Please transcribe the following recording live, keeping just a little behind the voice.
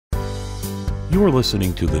You are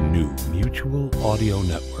listening to the new Mutual Audio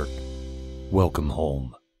Network. Welcome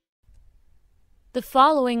home. The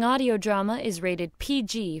following audio drama is rated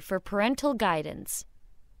PG for parental guidance.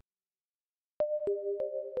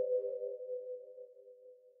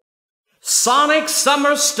 Sonic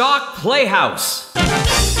Summerstock Playhouse.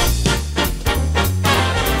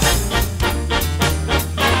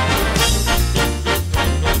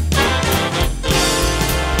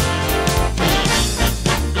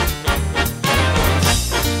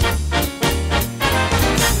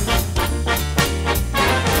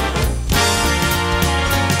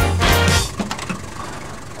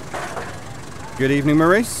 Good evening,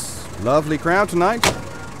 Maurice. Lovely crowd tonight.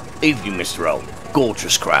 Evening, Mr. O.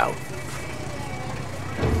 Gorgeous crowd.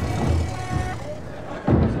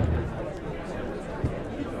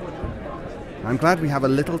 I'm glad we have a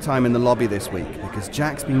little time in the lobby this week, because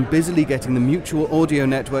Jack's been busily getting the Mutual Audio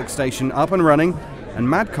Network station up and running, and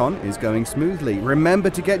MadCon is going smoothly. Remember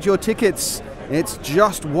to get your tickets. It's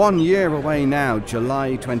just 1 year away now,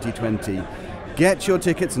 July 2020. Get your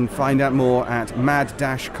tickets and find out more at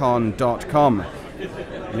mad-con.com.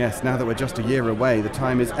 Yes, now that we're just a year away, the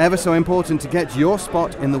time is ever so important to get your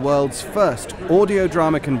spot in the world's first audio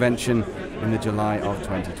drama convention in the July of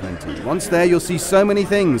 2020. Once there, you'll see so many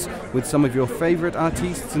things with some of your favourite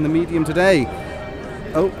artistes in the medium today.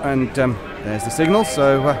 Oh, and there's the signal,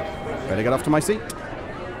 so better get off to my seat.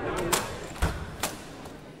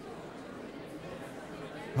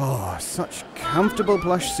 Oh, such comfortable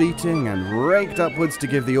plush seating and raked upwards to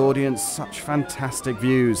give the audience such fantastic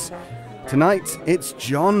views. Tonight, it's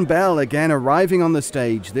John Bell again arriving on the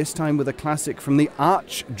stage, this time with a classic from the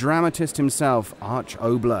arch dramatist himself, Arch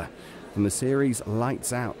Oboler, from the series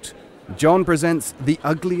Lights Out. John presents The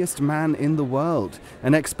Ugliest Man in the World,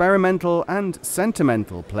 an experimental and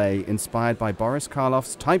sentimental play inspired by Boris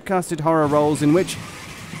Karloff's typecasted horror roles in which...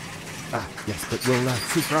 yes, but we'll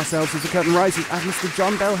see for ourselves as the curtain rises as Mr.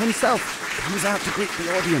 John Bell himself comes out to greet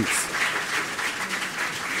the audience.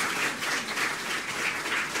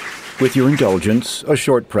 With your indulgence, a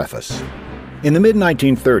short preface. In the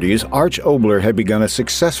mid-1930s, Arch Oboler had begun a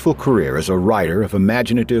successful career as a writer of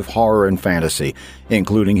imaginative horror and fantasy,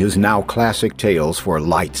 including his now classic tales for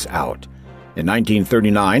Lights Out. In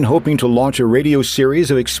 1939, hoping to launch a radio series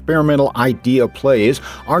of experimental idea plays,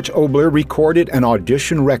 Arch Oboler recorded an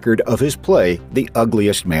audition record of his play, The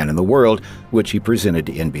Ugliest Man in the World, which he presented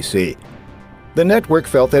to NBC. The network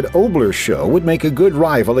felt that Oboler's show would make a good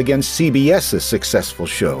rival against CBS's successful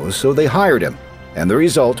shows, so they hired him, and the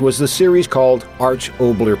result was the series called Arch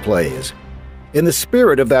Oboler Plays. In the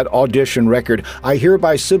spirit of that audition record, I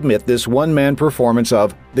hereby submit this one-man performance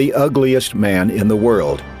of The Ugliest Man in the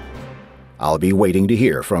World. I'll be waiting to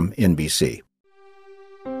hear from NBC.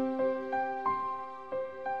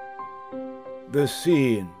 The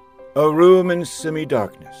scene, a room in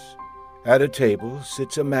semi-darkness. At a table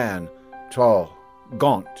sits a man, tall,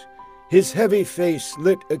 gaunt, his heavy face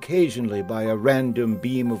lit occasionally by a random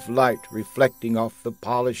beam of light reflecting off the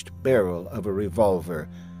polished barrel of a revolver.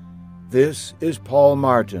 This is Paul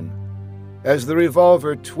Martin. As the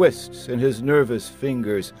revolver twists in his nervous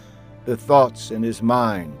fingers, the thoughts in his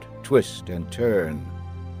mind twist and turn,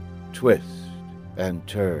 twist and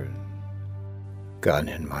turn. Gun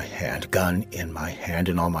in my hand,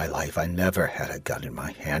 and all my life I never had a gun in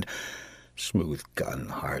my hand. Smooth gun,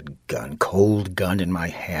 hard gun, cold gun in my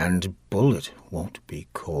hand. Bullet won't be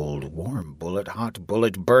cold. Warm bullet, hot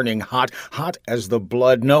bullet, burning hot, hot as the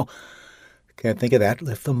blood. No, can't think of that.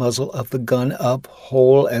 Lift the muzzle of the gun up,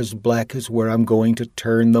 hole as black as where I'm going to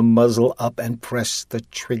turn the muzzle up and press the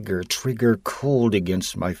trigger. Trigger cold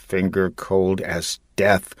against my finger, cold as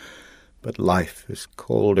death. But life is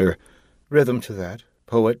colder. Rhythm to that.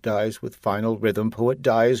 Poet dies with final rhythm. Poet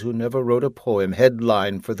dies who never wrote a poem.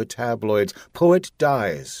 Headline for the tabloids. Poet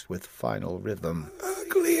dies with final rhythm.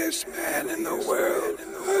 Ugliest man in the world.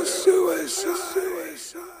 A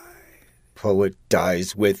suicide. Poet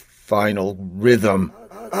dies with final rhythm.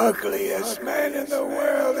 Ugliest man in the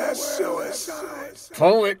world. A suicide.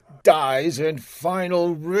 Poet dies in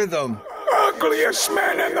final rhythm. Ugliest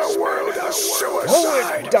man in the world. A suicide.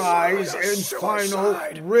 Poet dies in final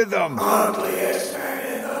rhythm. Ugliest man.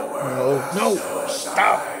 No,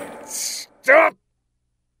 stop!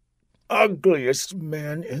 Ugliest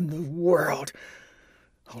man in the world.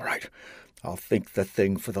 All right, I'll think the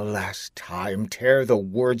thing for the last time, tear the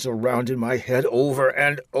words around in my head over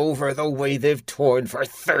and over the way they've torn for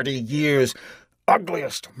 30 years.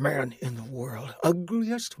 Ugliest man in the world,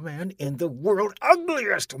 ugliest man in the world,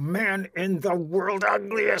 ugliest man in the world,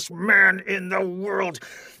 ugliest man in the world.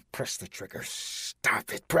 Press the trigger.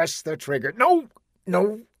 Stop it. Press the trigger.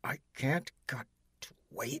 No, I can't. Got to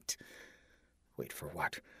wait. Wait for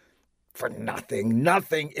what? For nothing.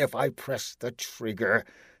 Nothing if I press the trigger.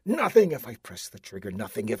 Nothing if I press the trigger.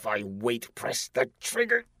 Nothing if I wait. Press the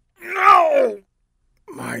trigger. No!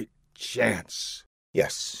 My chance.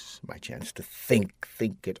 Yes, my chance to think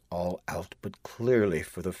it all out, but clearly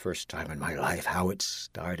for the first time in my life, how it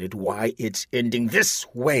started, why it's ending this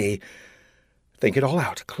way. Think it all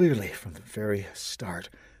out, clearly, from the very start.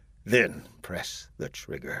 Then press the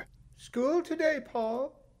trigger. School today,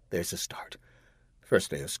 Paul? There's a start.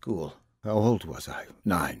 First day of school. How old was I?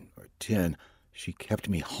 9 or 10. She kept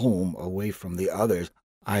me home, away from the others.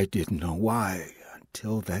 I didn't know why,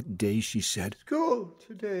 until that day she said, "School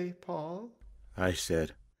today, Paul." I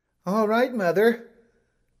said, "All right, Mother."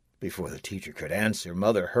 Before the teacher could answer,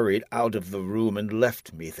 Mother hurried out of the room and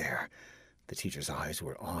left me there. The teacher's eyes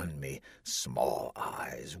were on me, small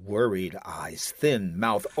eyes, worried eyes, thin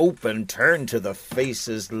mouth open, turned to the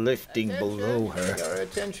faces lifting below her. Your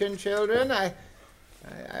attention, children.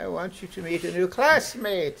 I want you to meet a new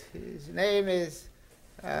classmate. His name is,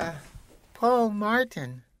 Paul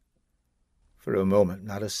Martin. For a moment,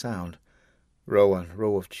 not a sound. Row on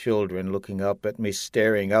row of children looking up at me,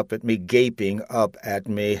 staring up at me, gaping up at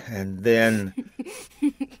me, and then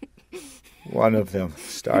one of them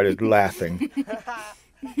started laughing.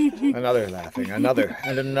 Another laughing, another,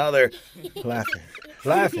 and another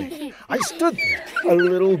laughing. I stood there, a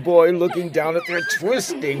little boy looking down at their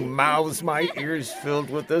twisting mouths, my ears filled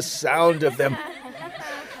with the sound of them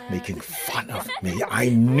making fun of me. I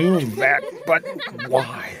knew that, but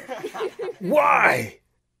why? Why?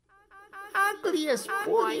 Ugliest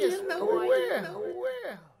boy in the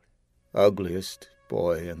world. Ugliest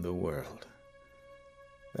boy in the world.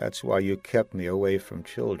 That's why you kept me away from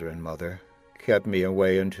children, Mother. Kept me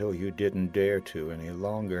away until you didn't dare to any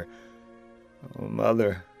longer. Oh,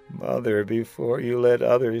 Mother, before you let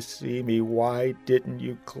others see me, why didn't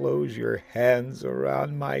you close your hands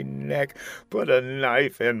around my neck, put a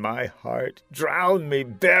knife in my heart, drown me,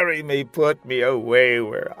 bury me, put me away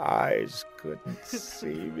where eyes couldn't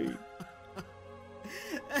see me?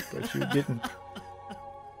 But you didn't.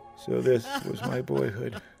 So this was my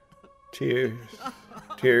boyhood.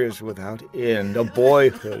 Tears without end, a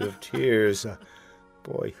boyhood of tears, a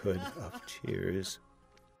boyhood of tears.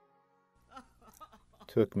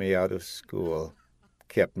 Took me out of school,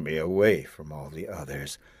 kept me away from all the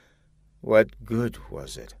others. What good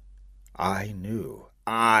was it? I knew.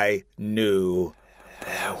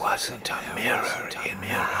 There wasn't a mirror in the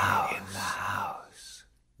house.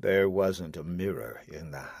 There wasn't a mirror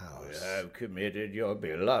in the house. You have committed your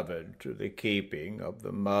beloved to the keeping of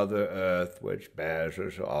the Mother Earth which bears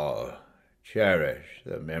us all. Cherish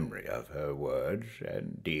the memory of her words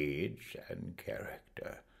and deeds and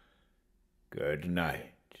character. Good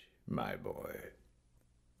night, my boy.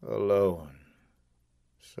 Alone,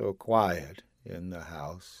 so quiet in the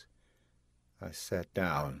house. I sat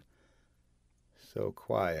down, so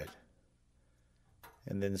quiet.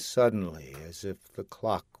 And then suddenly, as if the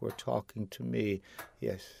clock were talking to me,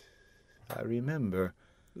 yes, I remember,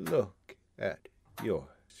 look at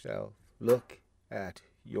yourself, look at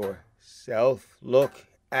yourself, look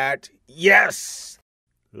at, yes!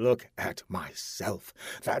 Look at myself.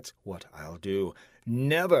 That's what I'll do.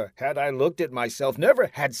 Never had I looked at myself, never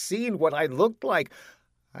had seen what I looked like.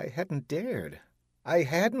 I hadn't dared. I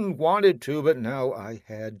hadn't wanted to, but now I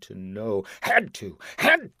had to know. Had to.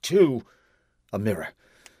 A mirror.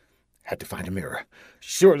 Had to find a mirror.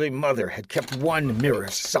 Surely Mother had kept one mirror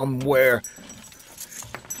somewhere.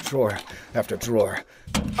 Drawer after drawer.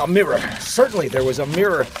 A mirror. Certainly there was a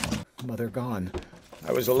mirror. Mother gone.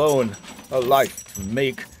 I was alone. A life to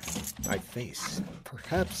make. My face.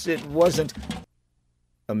 Perhaps it wasn't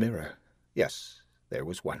a mirror. Yes, there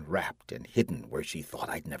was one wrapped and hidden where she thought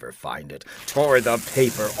I'd never find it. Tore the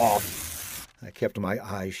paper off. I kept my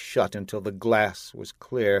eyes shut until the glass was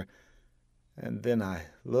clear. And then I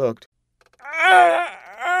looked.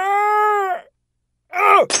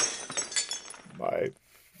 My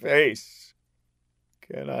face.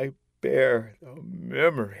 Can I bear the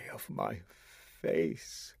memory of my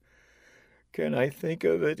face? Can I think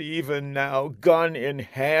of it even now, gun in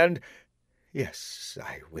hand? Yes,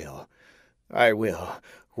 I will.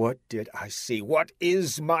 What did I see? What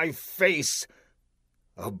is my face?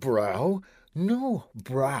 A brow? No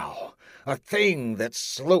brow. A thing that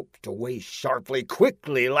sloped away sharply,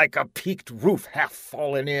 quickly, like a peaked roof half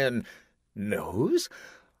fallen in. Nose?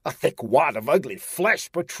 A thick wad of ugly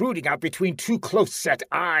flesh protruding out between two close-set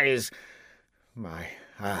eyes. My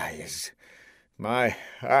eyes,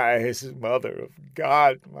 Mother of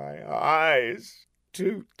God, my eyes.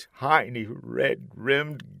 Two tiny,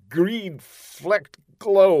 red-rimmed, green-flecked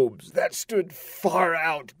globes that stood far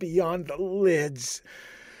out beyond the lids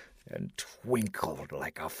and twinkled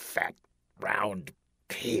like a fat, round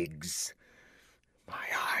pig's. My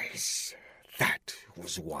eyes, that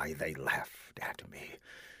was why they laughed at me.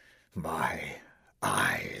 My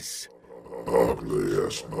eyes.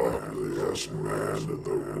 Ugliest man in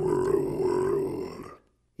the world.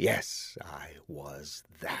 Yes, I was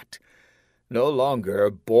that. No longer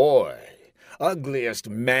a boy. Ugliest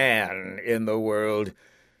man in the world.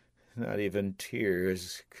 Not even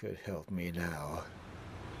tears could help me now.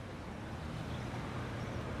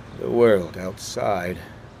 The world outside.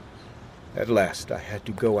 At last I had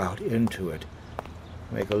to go out into it.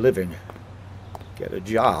 Make a living. Get a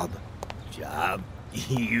job. Job?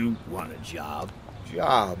 You want a job?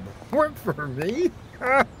 Job. Work for me?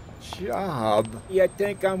 Job. You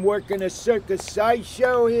think I'm working a circus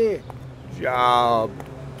sideshow here? Job.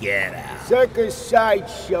 Get out. Circus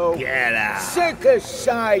sideshow. Get out. Circus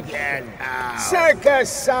sideshow. Get out. Circus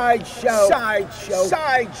sideshow. Sideshow.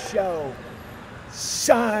 Sideshow.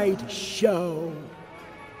 Sideshow.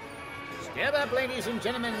 Step up, ladies and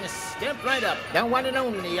gentlemen. Step right up. The one and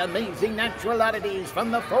only amazing natural oddities from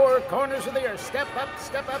the four corners of the earth. Step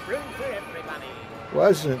up, room for everybody.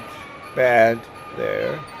 Wasn't bad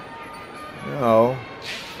there. No.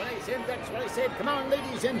 That's what I said. Come on,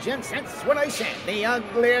 ladies and gents, that's what I said. The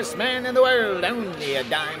ugliest man in the world, only a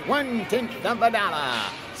dime, 1/10 of a dollar.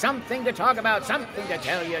 Something to talk about, something to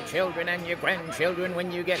tell your children and your grandchildren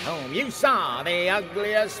when you get home. You saw the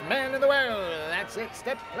ugliest man in the world. That's it.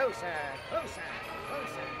 Step closer, closer,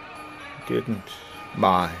 closer. Didn't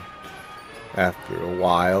mind. After a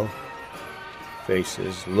while,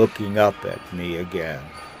 faces looking up at me again,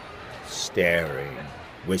 staring,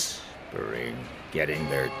 whispering, getting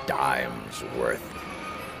their dimes worth.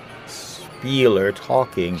 Spieler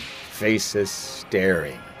talking, faces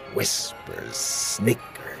staring, whispers,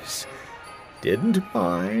 snickers. Didn't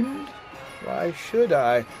mind. Why should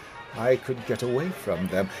I? I could get away from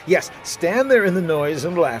them. Yes, stand there in the noise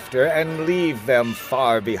and laughter and leave them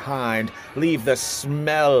far behind. Leave the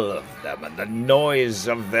smell of them and the noise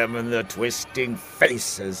of them and the twisting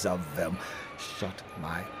faces of them. Shut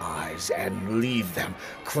my eyes and leave them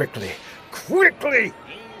quickly. Quickly!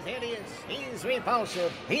 He's hideous. He's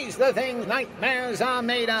repulsive. He's the thing nightmares are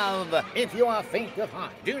made of. If you are faint of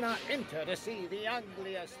heart, do not enter to see the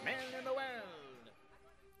ugliest man in the world.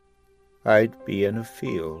 I'd be in a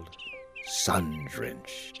field,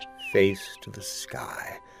 sun-drenched, face to the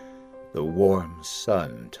sky, the warm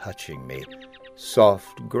sun touching me,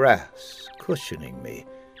 soft grass cushioning me,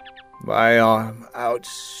 my arm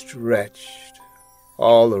outstretched,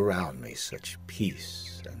 all around me such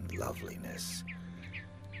peace and loveliness.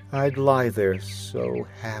 I'd lie there so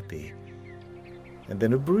happy, and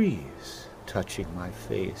then a breeze touching my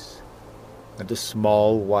face, and a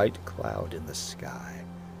small white cloud in the sky,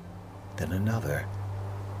 then another,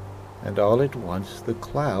 and all at once the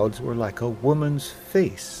clouds were like a woman's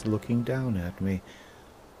face looking down at me.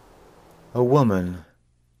 A woman.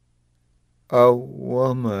 A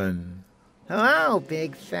woman. Hello,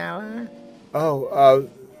 big fella. Oh,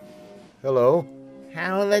 hello?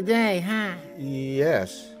 How the day, huh?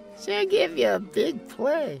 Yes. Sure give you a big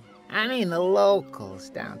play. I mean, the locals,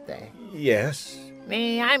 don't they? Yes.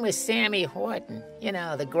 Me, I'm with Sammy Horton. You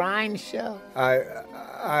know, the grind show.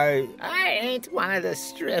 I ain't one of the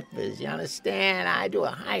strippers, you understand? I do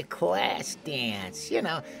a high-class dance, you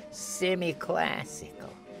know,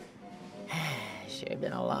 semi-classical. Sure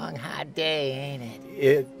been a long, hot day, ain't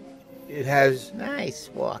it? It has...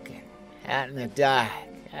 Nice walking, out in the dark.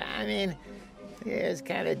 I mean, it's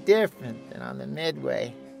kind of different than on the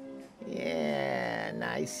Midway. Yeah,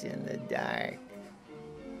 nice in the dark.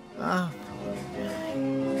 Oh, poor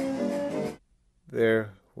guy. There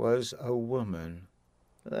was a woman.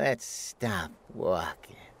 Let's stop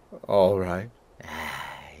walking. All right.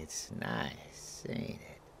 It's nice, ain't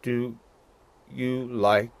it? Do you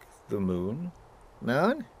like the moon?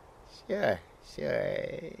 Moon? Sure.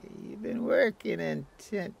 You've been working in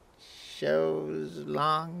tent shows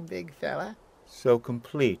long, big fella? So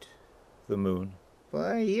complete, the moon.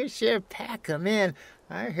 Boy, you sure pack 'em in.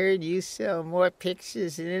 I heard you sell more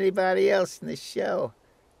pictures than anybody else in the show.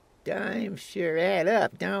 Dimes sure add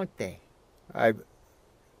up, don't they? I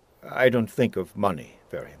don't think of money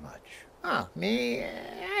very much. Oh, me?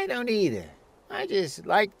 I don't either. I just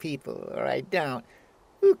like people, or I don't.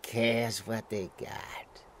 Who cares what they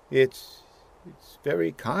got? It's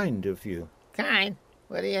very kind of you. Kind?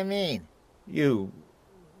 What do you mean? You...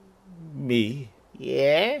 me?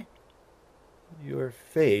 Yeah? Your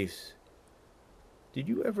face. Did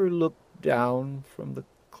you ever look down from the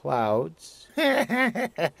clouds.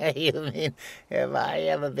 You mean, have I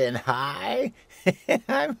ever been high?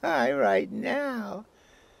 I'm high right now.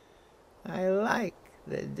 I like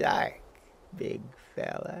the dark, big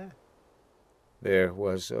fella. There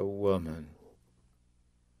was a woman.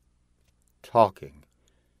 Talking.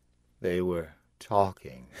 They were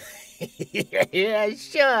talking. Yeah,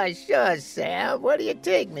 sure, Sam. What do you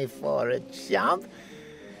take me for, a chump?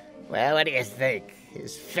 Well, what do you think?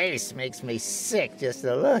 His face makes me sick just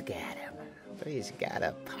to look at him. But he's got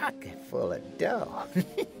a pocket full of dough.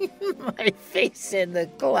 My face in the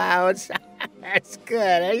clouds. That's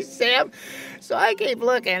good, eh, Sam? So I keep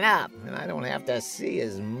looking up, and I don't have to see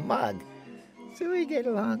his mug. So we get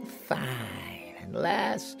along fine. And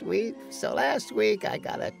last week I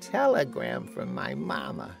got a telegram from my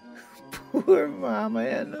mama. Poor mama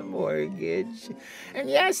and the mortgage. And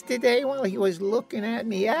yesterday, while he was looking at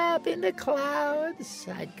me up in the clouds,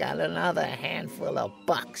 I got another handful of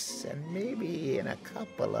bucks. And maybe in a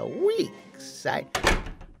couple of weeks,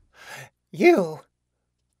 You?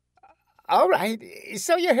 All right,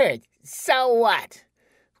 so you heard. So what?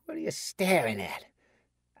 What are you staring at?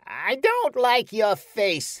 I don't like your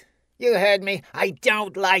face. You heard me. I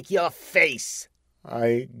don't like your face.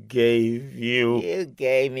 I gave you... You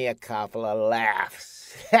gave me a couple of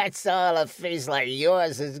laughs. That's all a face like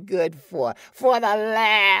yours is good for the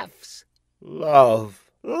laughs. Love.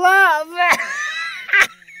 Love!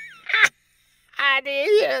 Do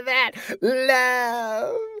you hear that?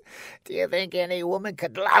 Love! Do you think any woman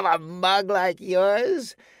could love a mug like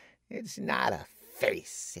yours? It's not a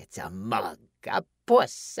face, it's a mug, a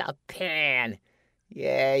puss, a pan.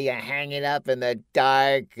 Yeah, you hang it up in the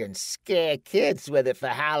dark and scare kids with it for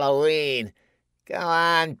Halloween. Go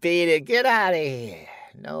on, beat it. Get out of here.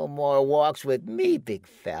 No more walks with me, big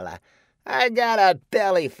fella. I got a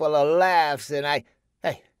belly full of laughs and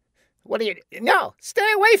Hey, what are you... No, stay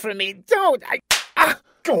away from me. Don't.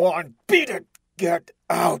 Go on, beat it. Get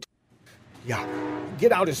out. Yeah,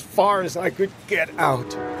 get out as far as I could get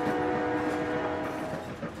out.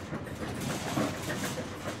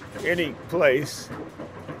 Any place.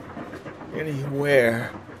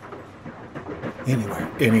 Anywhere.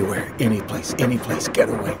 Anywhere, any place. Get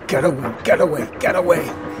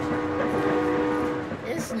away.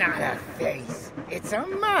 It's not a face. It's a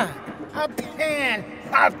mug, a pan,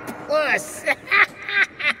 a puss.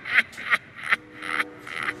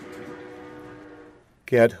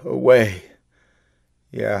 Get away.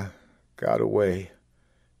 Yeah, got away.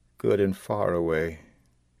 Good and far away.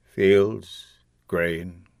 Fields,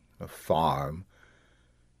 grain, a farm.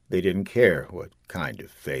 They didn't care what kind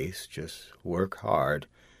of face, just work hard.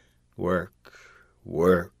 Work,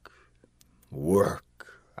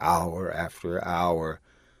 hour after hour.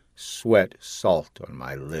 Sweat salt on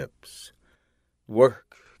my lips.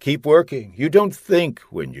 Work, keep working. You don't think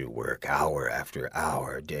when you work hour after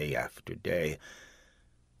hour, day after day.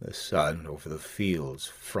 The sun over the fields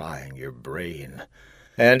frying your brain.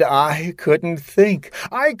 And I couldn't think.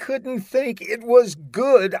 It was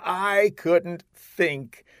good. I couldn't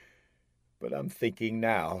think. But I'm thinking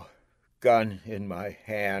now. Gun in my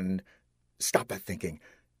hand. Stop that thinking.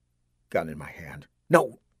 Gun in my hand.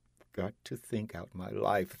 No. Got to think out my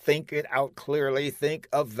life. Think it out clearly. Think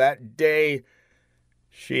of that day.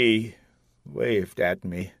 She waved at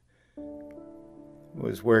me.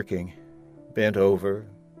 Was working. Bent over.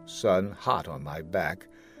 Sun hot on my back.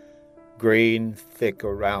 Grain thick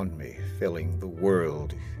around me, filling the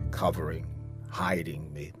world, covering,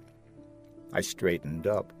 hiding me. I straightened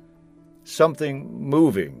up. Something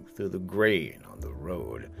moving through the grain on the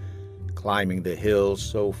road. Climbing the hill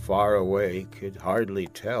so far away, could hardly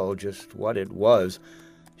tell just what it was.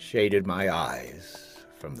 Shaded my eyes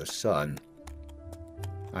from the sun.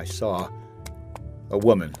 I saw a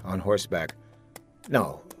woman on horseback.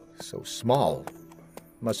 No, so small.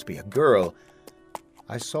 Must be a girl.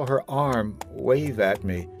 I saw her arm wave at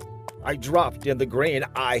me. I dropped in the grain.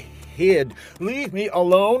 I hid. Leave me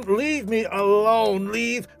alone. Leave me alone.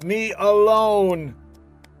 Leave me alone.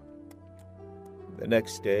 The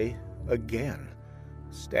next day, again,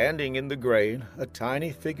 standing in the grain, a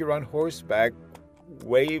tiny figure on horseback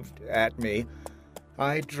waved at me.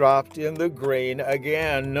 I dropped in the grain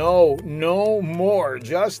again. No more.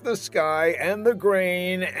 Just the sky and the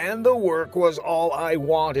grain and the work was all I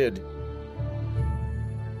wanted.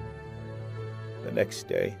 The next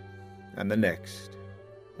day, and the next,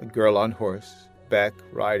 a girl on horseback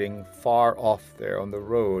riding far off there on the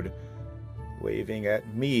road, waving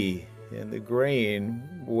at me in the grain,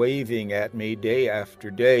 waving at me day after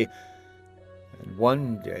day. And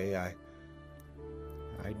one day I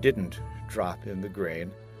didn't drop in the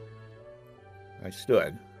grain. I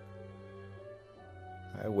stood.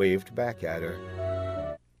 I waved back at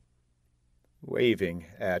her, waving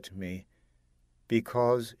at me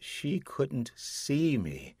because she couldn't see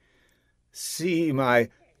me, see my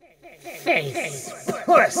face,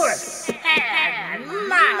 puss, and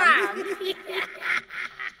mouth.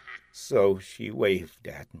 So she waved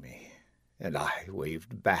at me, and I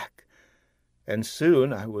waved back. And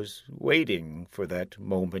soon I was waiting for that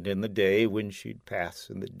moment in the day when she'd pass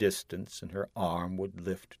in the distance and her arm would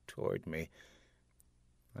lift toward me.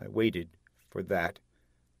 I waited for that,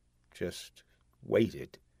 just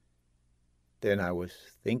waited. Then I was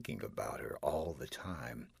thinking about her all the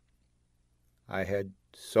time. I had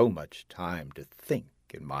so much time to think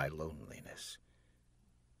in my loneliness.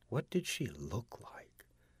 What did she look like?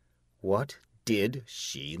 What did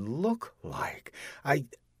she look like? I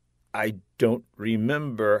don't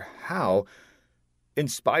remember how. In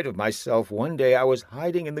spite of myself, one day I was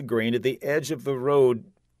hiding in the grain at the edge of the road,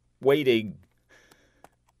 waiting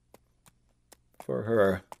for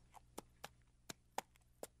her.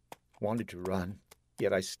 Wanted to run,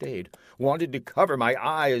 yet I stayed. Wanted to cover my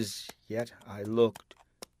eyes, yet I looked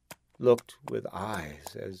with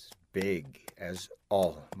eyes as big as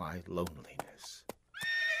all my loneliness.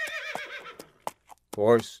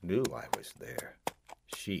 Horse knew I was there.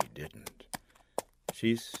 She didn't.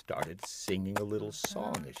 She started singing a little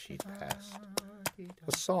song as she passed.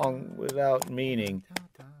 A song without meaning,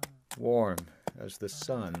 warm as the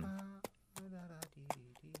sun.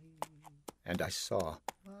 And I saw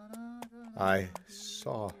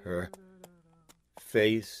her,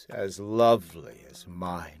 face as lovely as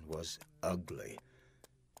mine was ugly.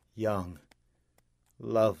 Young,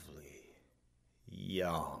 lovely,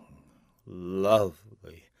 young,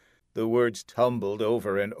 lovely. The words tumbled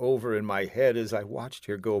over and over in my head as I watched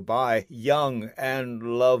her go by, young and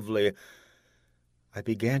lovely. I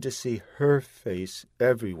began to see her face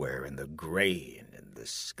everywhere in the grain, in the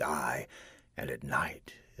sky, and at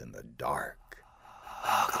night in the dark.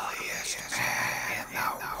 Ugliest man in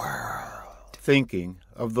the world. Thinking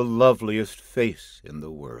of the loveliest face in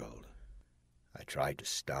the world. I tried to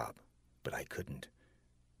stop, but I couldn't.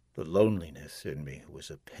 The loneliness in me was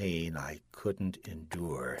a pain I couldn't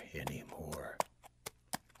endure anymore.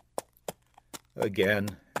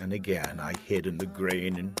 Again and again I hid in the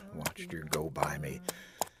grain and watched her go by me.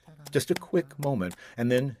 Just a quick moment,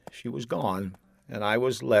 and then she was gone, and I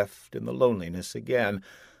was left in the loneliness again.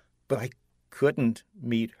 But I couldn't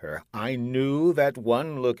meet her. I knew that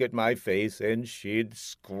one look at my face and she'd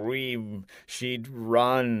scream, she'd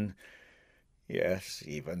run. Yes,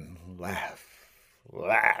 even laugh.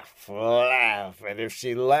 Laugh, laugh, and if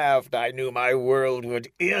she laughed, I knew my world would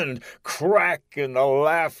end, crack in the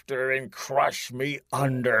laughter and crush me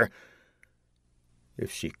under.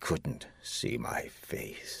 If she couldn't see my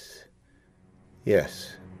face.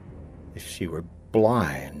 Yes, if she were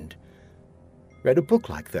blind. Read a book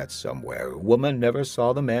like that somewhere. A woman never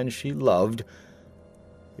saw the man she loved.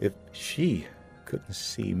 If she couldn't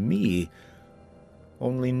see me,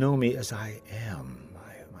 only know me as I am,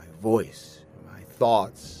 my voice,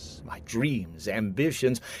 thoughts, my dreams,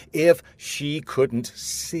 ambitions, if she couldn't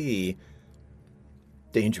see.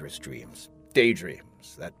 Dangerous dreams,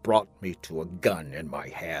 daydreams that brought me to a gun in my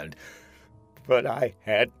hand. But I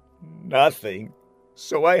had nothing,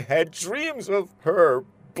 so I had dreams of her,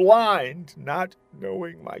 blind, not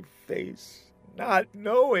knowing my face, not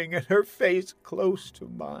knowing, and her face close to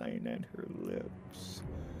mine and her lips.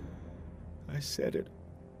 I said it.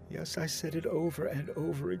 Yes, I said it over and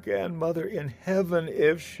over again. Mother in heaven,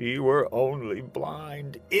 if she were only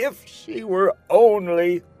blind, if she were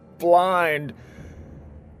only blind.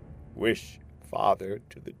 Wish, Father,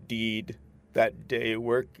 to the deed. That day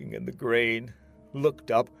working in the grain,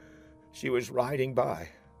 looked up. She was riding by.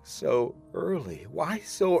 So early. Why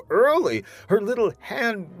so early? Her little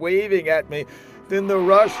hand waving at me. Then the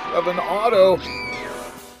rush of an auto.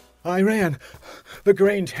 I ran, the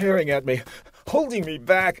grain tearing at me, holding me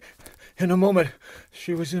back. In a moment,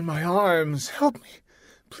 she was in my arms. Help me.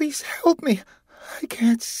 Please help me. I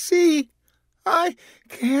can't see. I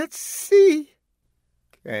can't see.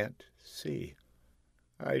 Can't see.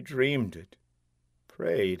 I dreamed it,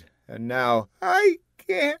 prayed, and now I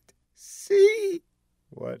can't see.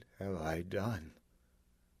 What have I done?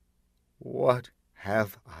 What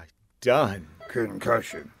have I done?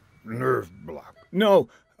 Concussion. Nerve block. No,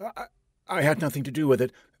 I had nothing to do with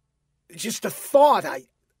it. Just a thought.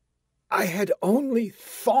 I had only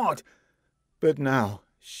thought. But now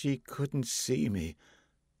she couldn't see me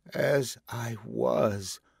as I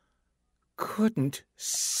was. Couldn't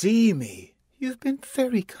see me. You've been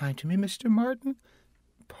very kind to me, Mr. Martin.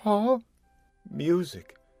 Paul.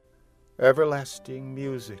 Music. Everlasting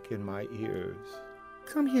music in my ears.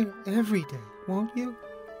 come here every day, won't you?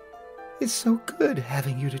 It's so good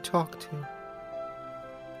having you to talk to.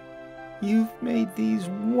 You've made these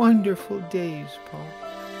wonderful days, Paul.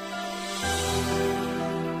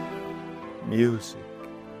 Music.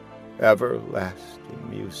 Everlasting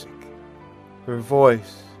music. Her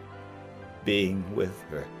voice. Being with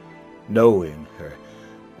her. Knowing her.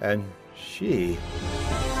 And she...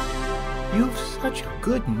 You've such a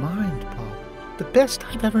good mind, Paul. The best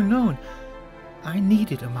I've ever known. I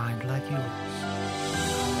needed a mind like yours.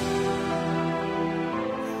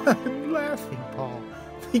 I'm laughing, Paul,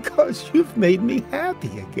 because you've made me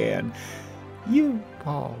happy again. You,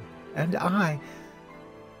 Paul, and I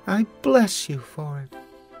bless you for it.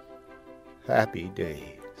 Happy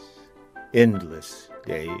days. Endless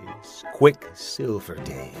days. Quick silver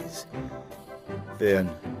days. Then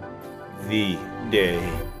the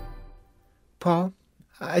day. Paul,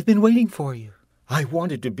 I've been waiting for you. I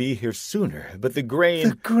wanted to be here sooner, but the grain...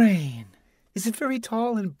 The grain. Is it very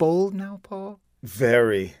tall and bold now, Paul?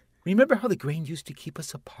 Very. Remember how the grain used to keep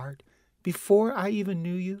us apart? Before I even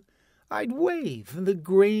knew you, I'd wave, and the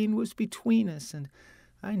grain was between us, and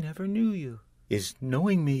I never knew you. Is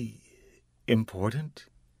knowing me important?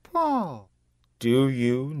 Paul. Do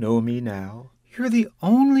you know me now? You're the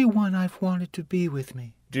only one I've wanted to be with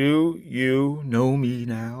me. Do you know me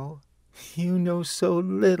now? You know so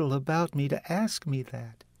little about me to ask me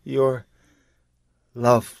that. You're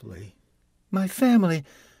lovely. My family,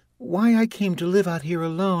 why I came to live out here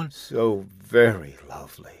alone. So very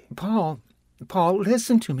lovely. Paul,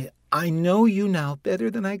 listen to me. I know you now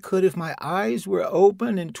better than I could if my eyes were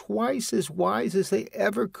open and twice as wise as they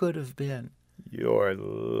ever could have been. You're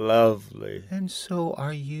lovely. And so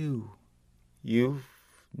are you. You've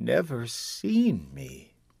never seen me.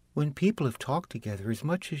 When people have talked together as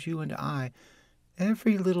much as you and I,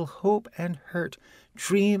 every little hope and hurt,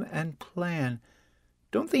 dream and plan,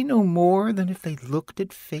 don't they know more than if they looked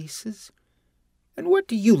at faces? And what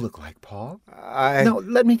do you look like, Paul? No,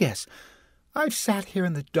 let me guess. I've sat here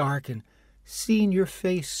in the dark and seen your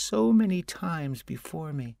face so many times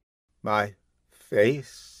before me. My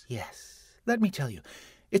face? Yes. Let me tell you,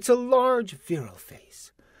 it's a large, virile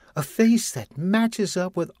face. A face that matches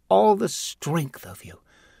up with all the strength of you.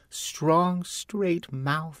 Strong, straight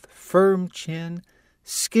mouth, firm chin,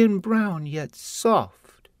 skin brown yet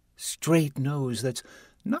soft, straight nose that's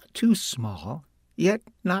not too small, yet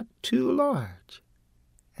not too large.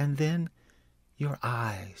 And then your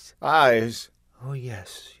eyes. Eyes? Oh,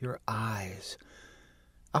 yes, your eyes.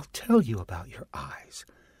 I'll tell you about your eyes.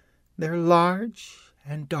 They're large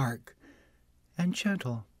and dark and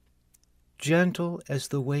gentle. Gentle as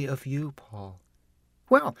the way of you, Paul.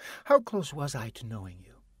 Well, how close was I to knowing you?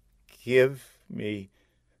 Give me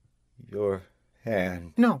your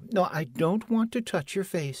hand. No, I don't want to touch your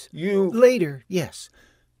face. You... Later, yes,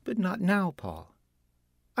 but not now, Paul.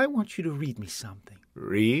 I want you to read me something.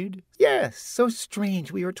 Read? Yes, so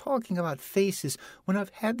strange we are talking about faces when I've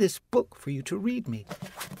had this book for you to read me.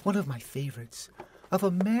 One of my favorites, of a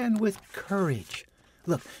man with courage.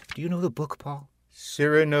 Look, do you know the book, Paul?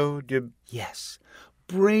 Cyrano de... Yes,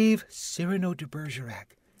 brave Cyrano de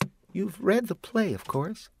Bergerac. You've read the play, of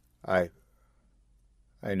course. I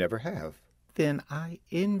never have. Then I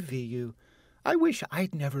envy you. I wish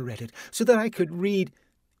I'd never read it, so that I could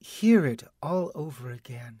hear it all over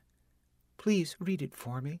again. Please read it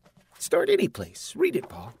for me. Start any place. Read it,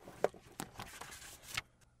 Paul.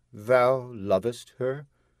 Thou lovest her?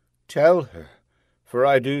 Tell her, for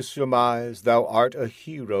I do surmise thou art a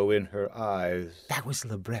hero in her eyes. That was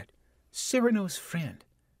Lebret, Cyrano's friend.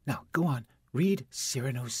 Now, go on, read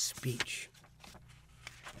Cyrano's speech.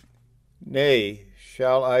 Nay,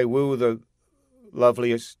 shall I woo the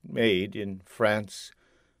loveliest maid in France?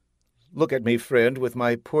 Look at me, friend, with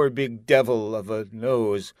my poor big devil of a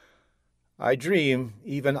nose. I dream,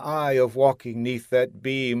 even I, of walking 'neath that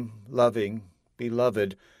beam, loving,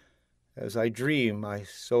 beloved. As I dream, my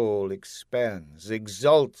soul expands,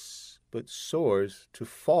 exults, but soars to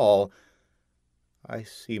fall. I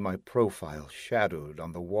see my profile shadowed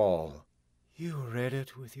on the wall. You read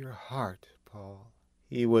it with your heart, Paul.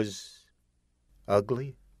 He was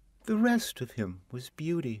ugly? The rest of him was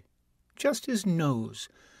beauty. Just his nose.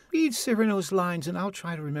 Read Cyrano's lines, and I'll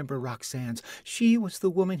try to remember Roxane's. She was the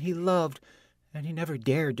woman he loved, and he never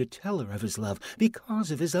dared to tell her of his love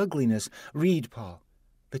because of his ugliness. Read, Paul.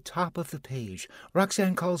 The top of the page.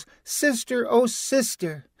 Roxane calls, "Sister, oh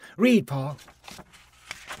sister." Read, Paul.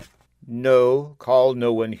 No, call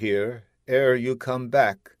no one here. Ere you come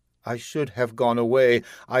back, I should have gone away.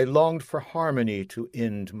 I longed for harmony to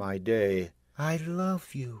end my day. I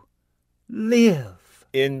love you. Live.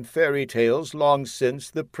 In fairy tales long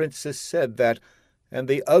since the princess said that, and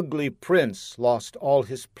the ugly prince lost all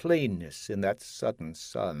his plainness in that sudden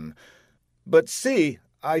sun. But see,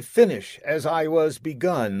 I finish as I was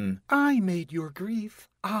begun. I made your grief.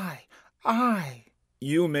 I.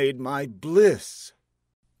 You made my bliss.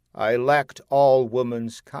 I lacked all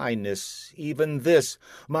woman's kindness, even this.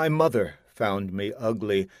 My mother found me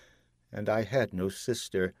ugly, and I had no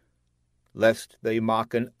sister. Lest they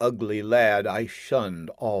mock an ugly lad, I shunned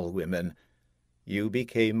all women. You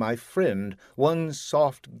became my friend. One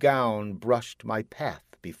soft gown brushed my path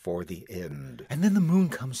before the end. And then the moon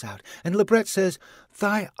comes out, and Libret says,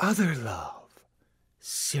 "Thy other love."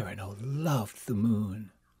 Cyrano loved the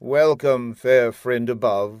moon. Welcome, fair friend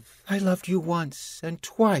above. I loved you once, and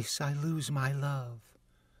twice I lose my love.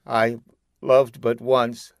 I loved but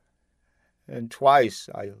once, and twice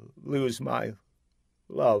I lose my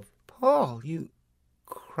love. Paul, you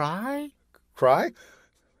cry? Cry?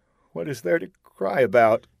 What is there to cry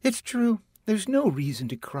about? It's true. There's no reason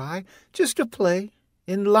to cry. Just a play.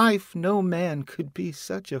 In life, no man could be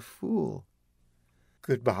such a fool.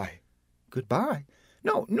 Goodbye. Goodbye?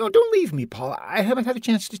 No, don't leave me, Paul. I haven't had a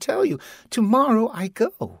chance to tell you. Tomorrow I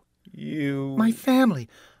go. You... My family.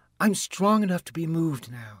 I'm strong enough to be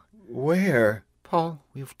moved now. Where? Paul,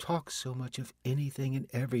 we've talked so much of anything and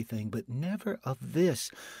everything, but never of this.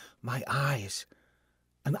 My eyes.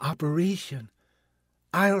 An operation.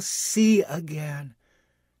 I'll see again.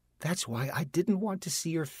 That's why I didn't want to see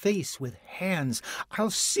your face with hands. I'll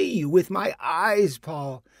see you with my eyes,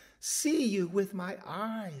 Paul. See you with my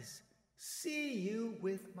eyes. See you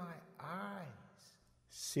with my eyes.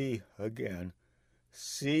 See again.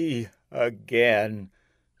 See again.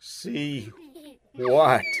 See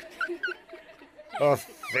what? A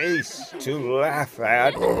face to laugh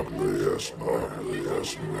at. Ugliest man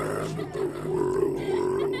in the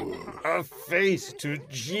world. A face to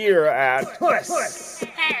jeer at. Puss!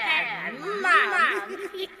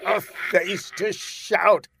 A face to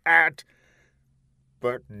shout at.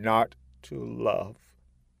 But not to love.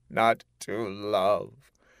 Not to love.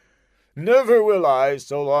 Never will I,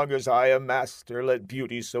 so long as I am master, let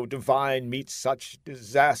beauty so divine meet such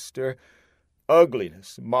disaster.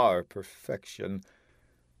 Ugliness mar perfection.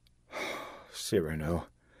 Cyrano,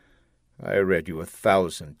 I read you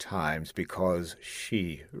 1,000 times because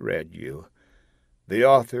she read you. The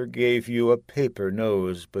author gave you a paper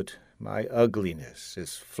nose, but my ugliness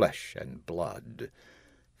is flesh and blood.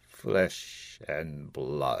 Flesh and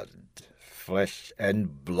blood. Flesh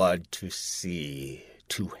and blood to see,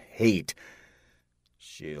 to hate.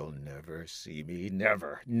 She'll never see me,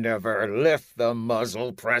 never, never. Lift the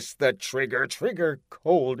muzzle, press the trigger, trigger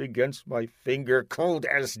cold against my finger, cold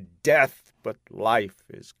as death, but life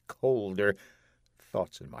is colder.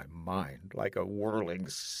 Thoughts in my mind like a whirling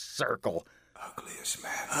circle. Ugliest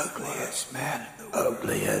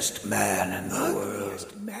man in the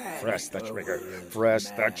world. Press the trigger,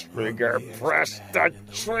 press the trigger, press the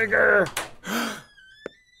trigger.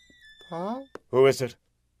 Paul? Who is it?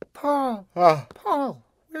 Paul. Paul,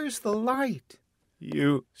 where's the light?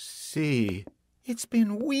 You see. It's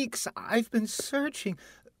been weeks. I've been searching.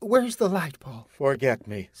 Where's the light, Paul? Forget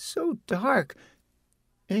me. So dark.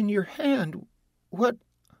 In your hand. What?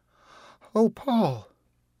 Oh, Paul.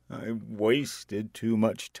 I wasted too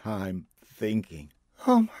much time thinking.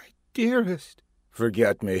 Oh, my dearest.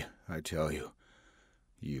 Forget me, I tell you.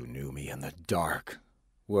 You knew me in the dark.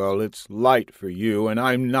 Well, it's light for you, and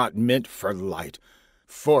I'm not meant for light.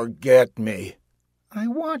 Forget me. I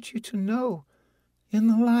want you to know, in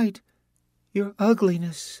the light, your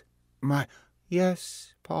ugliness.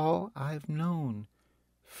 Yes, Paul, I've known.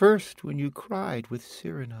 First when you cried with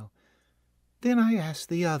Cyrano. Then I asked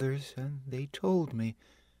the others, and they told me.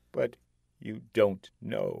 But you don't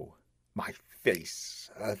know. My face,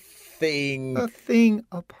 a thing. A thing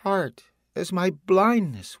apart, as my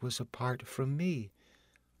blindness was apart from me.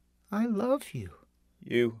 I love you.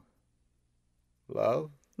 You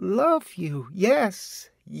love? Love you, yes.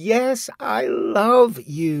 Yes, I love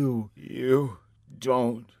you. You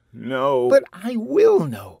don't know. But I will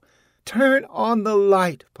know. Turn on the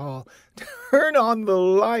light, Paul. Turn on the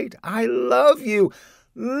light. I love you.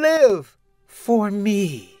 Live for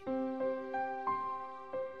me.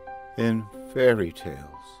 In fairy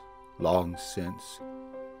tales, long since,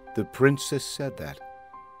 the princess said that,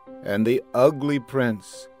 and the ugly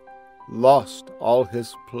prince lost all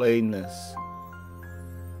his plainness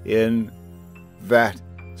in that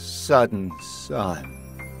sudden sun.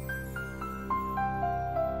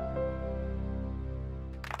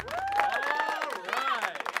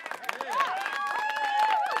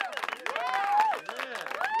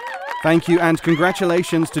 Thank you and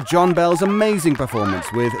congratulations to John Bell's amazing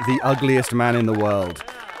performance with The Ugliest Man in the World.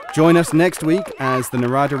 Join us next week as the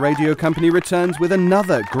Narada Radio Company returns with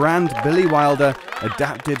another grand Billy Wilder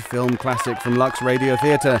adapted film classic from Lux Radio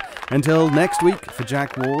Theatre. Until next week, for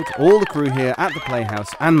Jack Ward, all the crew here at the Playhouse,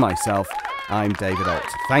 and myself, I'm David Alt.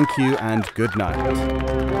 Thank you and good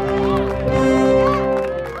night.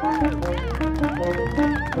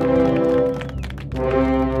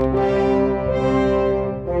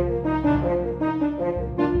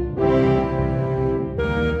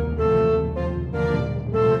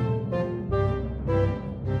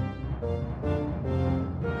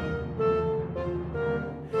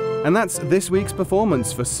 And that's this week's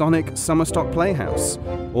performance for Sonic Summerstock Playhouse.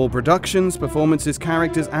 All productions, performances,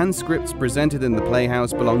 characters and scripts presented in the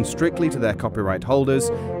Playhouse belong strictly to their copyright holders,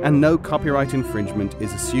 and no copyright infringement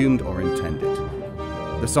is assumed or intended.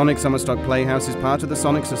 The Sonic Summerstock Playhouse is part of the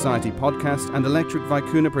Sonic Society podcast and Electric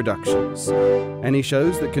Vicuna Productions. Any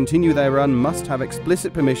shows that continue their run must have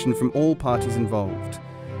explicit permission from all parties involved.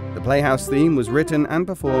 The Playhouse theme was written and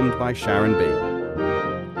performed by Sharon B.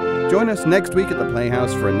 Join us next week at the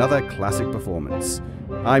Playhouse for another classic performance.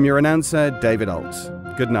 I'm your announcer, David Alt.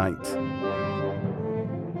 Good night.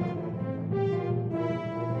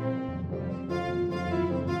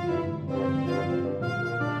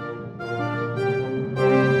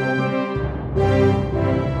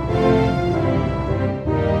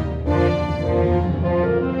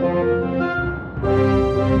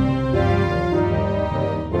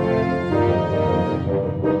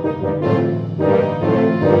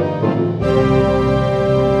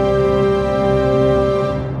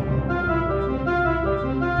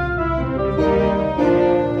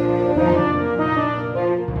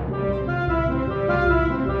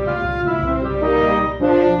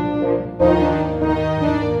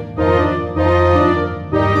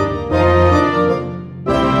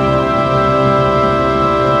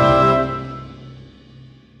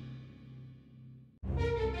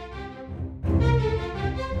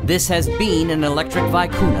 This has been an Electric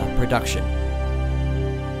Vicuna production.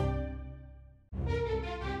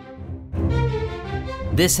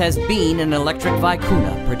 This has been an Electric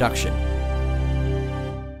Vicuna production.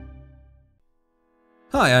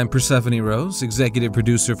 Hi, I'm Persephone Rose, executive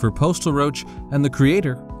producer for Postal Roach and the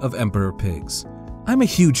creator of Emperor Pigs. I'm a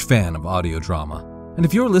huge fan of audio drama, and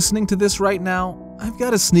if you're listening to this right now, I've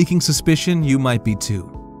got a sneaking suspicion you might be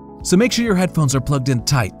too. So make sure your headphones are plugged in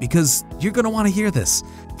tight because you're going to want to hear this.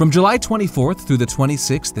 From July 24th through the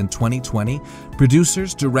 26th in 2020,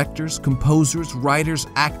 producers, directors, composers, writers,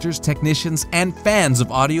 actors, technicians, and fans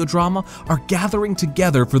of audio drama are gathering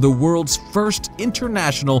together for the world's first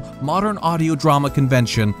international modern audio drama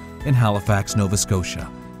convention in Halifax, Nova Scotia.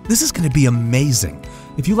 This is going to be amazing.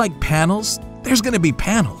 If you like panels, there's going to be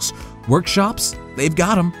panels. Workshops, they've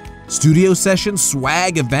got them. Studio sessions,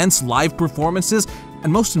 swag, events, live performances,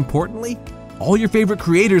 and most importantly, all your favorite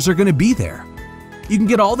creators are going to be there. You can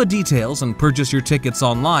get all the details and purchase your tickets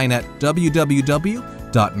online at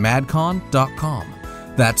www.madcon.com.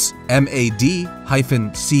 That's MAD-CON.com.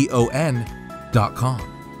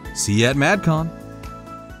 See you at MadCon.